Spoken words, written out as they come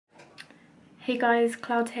Hey guys,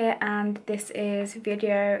 Cloud here, and this is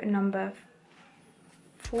video number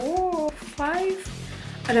 4 or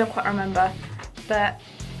 5? I don't quite remember, but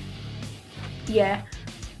yeah,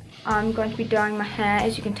 I'm going to be dyeing my hair,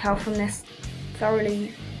 as you can tell from this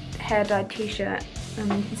thoroughly hair dyed t-shirt. You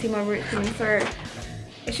can see my roots coming through.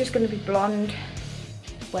 It's just going to be blonde.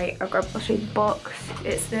 Wait, I'll show you the box.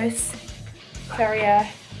 It's this Ferrier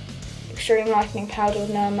Extreme Lightening Powder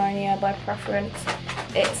with no ammonia by preference.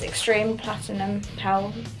 It's Extreme Platinum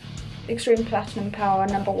Power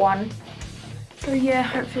number 1. So yeah,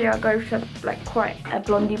 hopefully I'll go for like quite a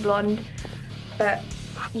blondie blonde. But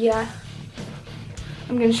yeah,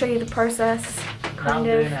 I'm going to show you the process. Kind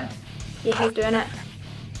of. Doing it. Yeah, he's doing it.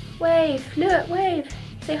 Wave, look, wave.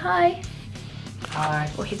 Say hi.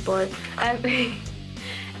 Hi. Or he's bored.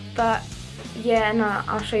 But yeah, no,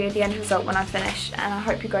 I'll show you the end result when I finish, and I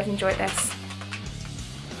hope you guys enjoyed this.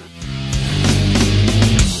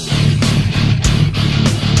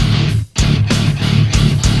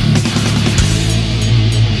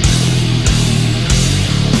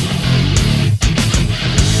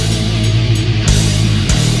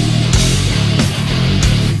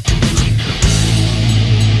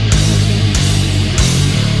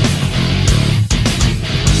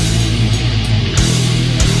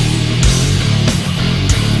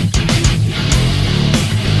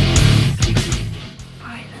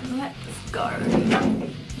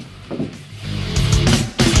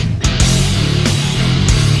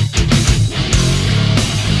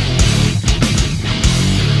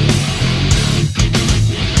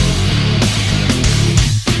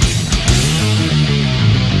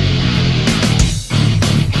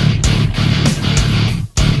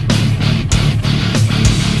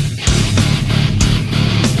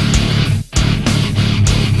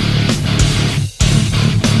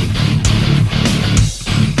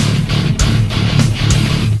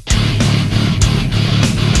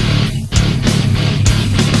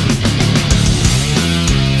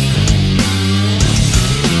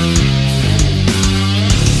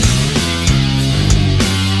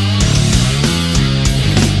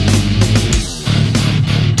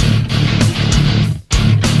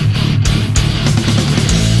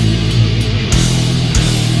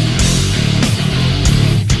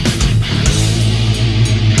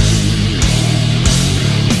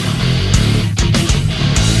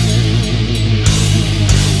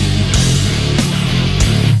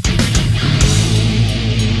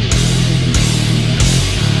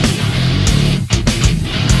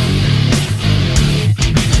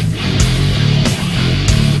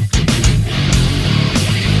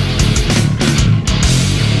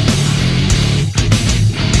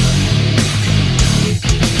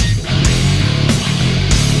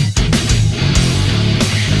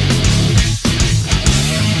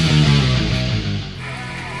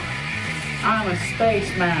 I'm a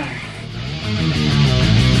spaceman.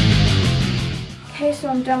 Okay, so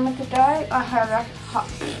I'm done with the dye. I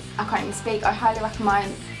can't even speak. I highly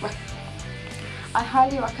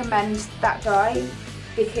recommend that dye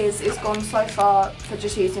because it's gone so far for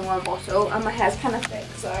just using one bottle, and my hair's kind of thick,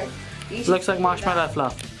 so it looks like marshmallow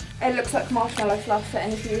fluff. It looks like marshmallow fluff for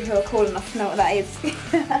any of you who are cool enough to know what that is.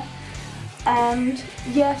 And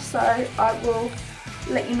yeah, so I will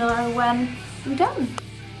let you know when I'm done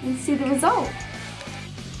and see the result.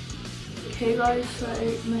 Okay guys, so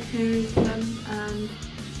my hair is done, and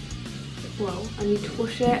well, I need to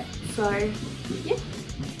wash it, so yeah.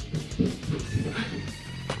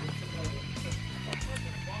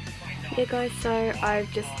 Yeah guys, so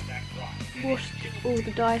I've just washed all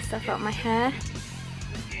the dye stuff out of my hair,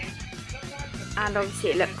 and obviously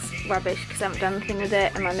it looks rubbish because I haven't done anything with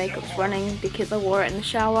it, and my makeup's running because I wore it in the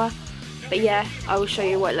shower. But yeah, I will show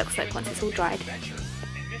you what it looks like once it's all dried.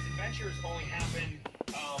 Only happen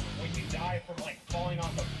when you die from like falling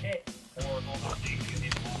off a pit or almost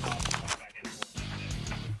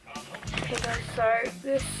Okay guys, so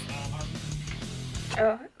this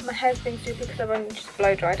my hair's been stupid because I've only just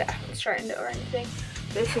blow dried it, I haven't straightened it or anything.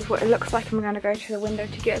 This is what it looks like. I'm going to go to the window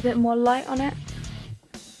to get a bit more light on it.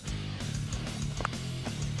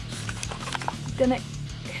 Done it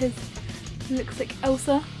because it looks like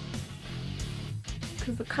Elsa because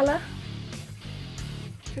of the colour.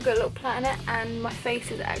 I've got a little plait in it, and my face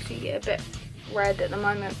is actually a bit red at the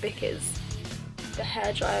moment because the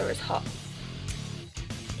hairdryer is hot.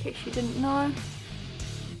 In case you didn't know.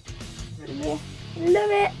 Yeah,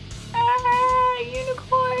 love it! Ah,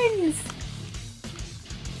 unicorns!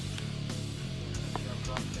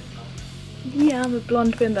 Yeah, I'm a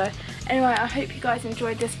blonde bimbo. Anyway, I hope you guys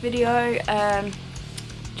enjoyed this video. Trying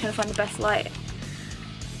to find the best light.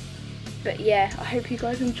 But yeah, I hope you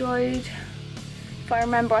guys enjoyed. if I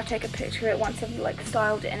remember, I'll take a picture of it once I've like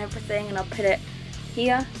styled it and everything, and I'll put it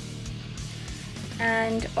here.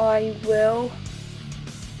 And I will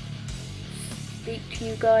speak to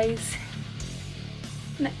you guys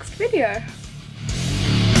next video.